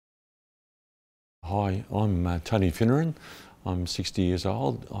Hi, I'm Tony Finneran. I'm 60 years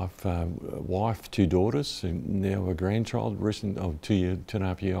old. I've a wife, 2 daughters, and now a grandchild,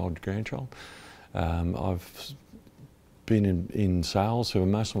 2.5-year-old grandchild. I've been in sales for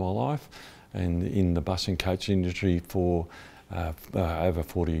most of my life and in the bus and coach industry for over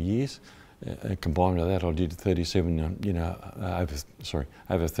 40 years. Combined with that, I did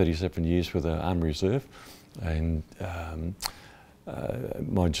over 37 years with the Army Reserve, and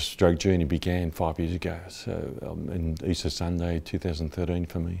my stroke journey began 5 years ago, so in Easter Sunday 2013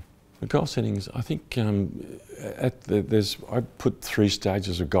 for me. The goal settings, I think I put 3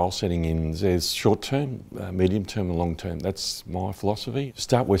 stages of goal setting in. There's short term, medium term and long term. That's my philosophy.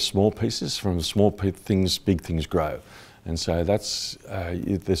 Start with small pieces. From small things, big things grow. And so that's,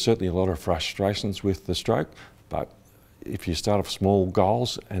 there's certainly a lot of frustrations with the stroke, but if you start off small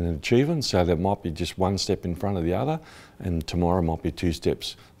goals and achieve them, so that might be just 1 step in front of the other, and tomorrow might be 2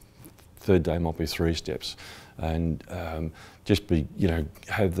 steps, third day might be 3 steps, and just be,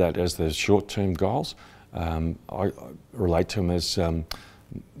 have that as the short-term goals. I relate to them as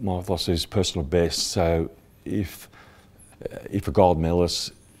my philosophy is personal best. So if a gold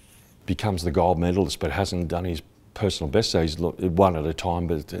medalist becomes the gold medalist but hasn't done his personal best, so he's won at a time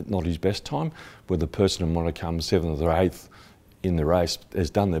but not his best time, where the person who might have come 7th or 8th in the race has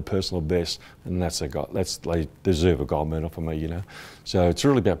done their personal best, and they deserve a gold medal for me, So it's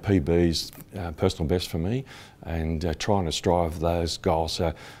really about PBs, personal best for me, and trying to strive those goals.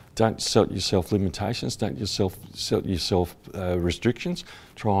 So don't set yourself limitations, don't set yourself restrictions.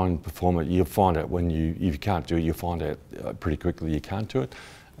 Try and perform it. You'll find out if you can't do it, you'll find out pretty quickly you can't do it,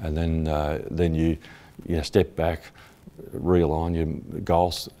 and then you step back, realign your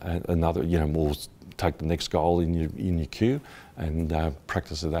goals, and we'll take the next goal in your queue and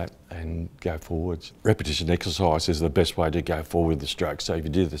practice that and go forwards. Repetition exercise is the best way to go forward with the stroke. So if you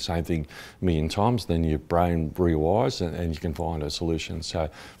do the same thing a million times, then your brain rewires and you can find a solution. So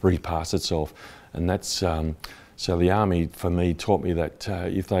repass itself, and that's so the Army for me taught me that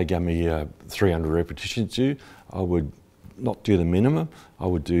if they gave me 300 repetitions to do, I would not do the minimum. I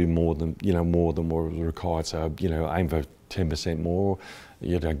would do more than what was required. So aim for 10% more.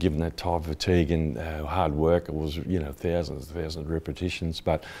 Given that type of fatigue and hard work, it was thousands of repetitions.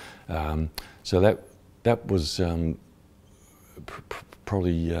 But so that was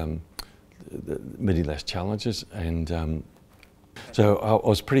probably many less challenges, and so I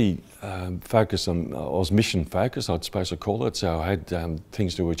was pretty focused on. I was mission focused, I'd suppose to call it. So I had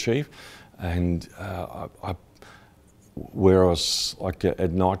things to achieve, and whereas like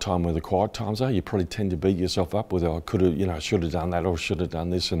at night time where the quiet times are, you probably tend to beat yourself up with, I could have, should have done that, or should have done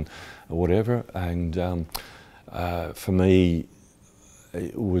this, and whatever. And for me,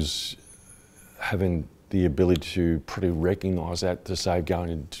 it was having the ability to pretty recognise that, to say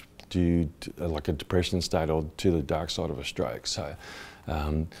going into like a depression state or to the dark side of a stroke. So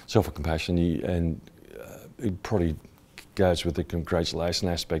self-compassion, and it probably goes with the congratulation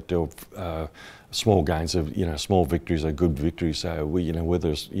aspect of small gains of small victories are good victories. So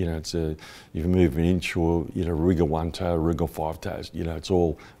whether it's it's if you move an inch or wriggle 1 toe, wriggle 5 toes, it's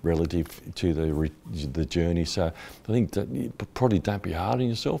all relative to the journey. So I think that you probably don't be hard on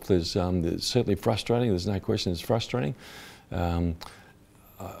yourself. There's certainly frustrating. There's no question it's frustrating.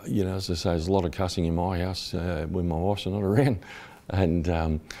 As I say, there's a lot of cussing in my house when my wife's not around,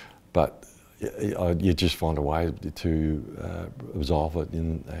 and but you just find a way to resolve it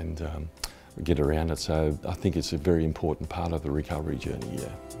and get around it. So I think it's a very important part of the recovery journey,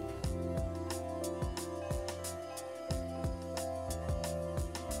 yeah.